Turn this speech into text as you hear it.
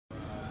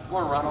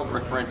Morning, Ronald.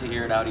 Rick Renta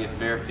here at Audi at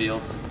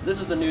Fairfields. This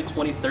is the new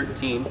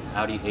 2013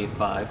 Audi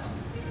A5.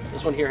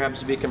 This one here happens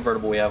to be a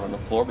convertible we have on the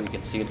floor, but you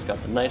can see it's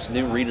got the nice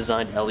new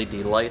redesigned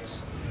LED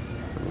lights,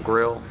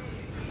 grille,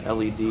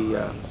 LED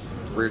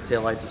rear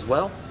tail lights as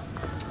well.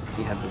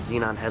 You have the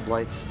xenon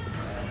headlights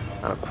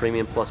on a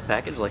Premium Plus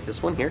package like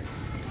this one here.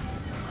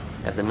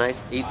 You have the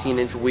nice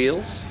 18-inch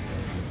wheels.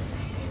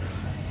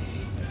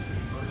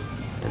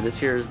 And this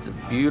here is the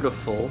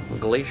beautiful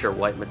glacier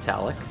white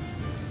metallic.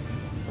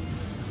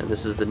 And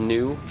this is the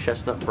new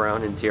chestnut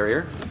brown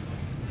interior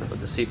with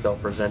the seatbelt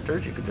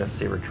presenters. You can just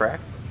see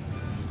retract.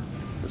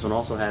 This one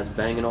also has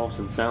Bang &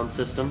 Olufsen sound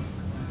system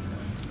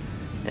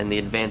and the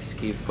advanced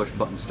key push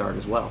button start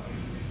as well.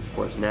 Of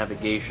course,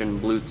 navigation,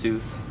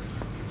 Bluetooth,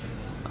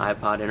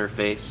 iPod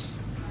interface,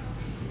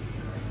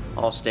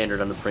 all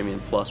standard on the Premium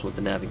Plus with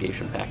the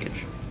navigation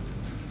package.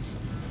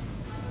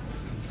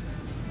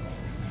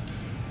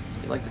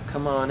 If you'd like to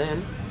come on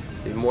in,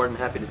 I'd be more than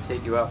happy to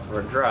take you out for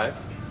a drive.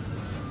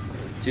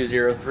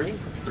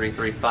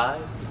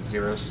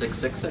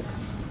 203-335-0666.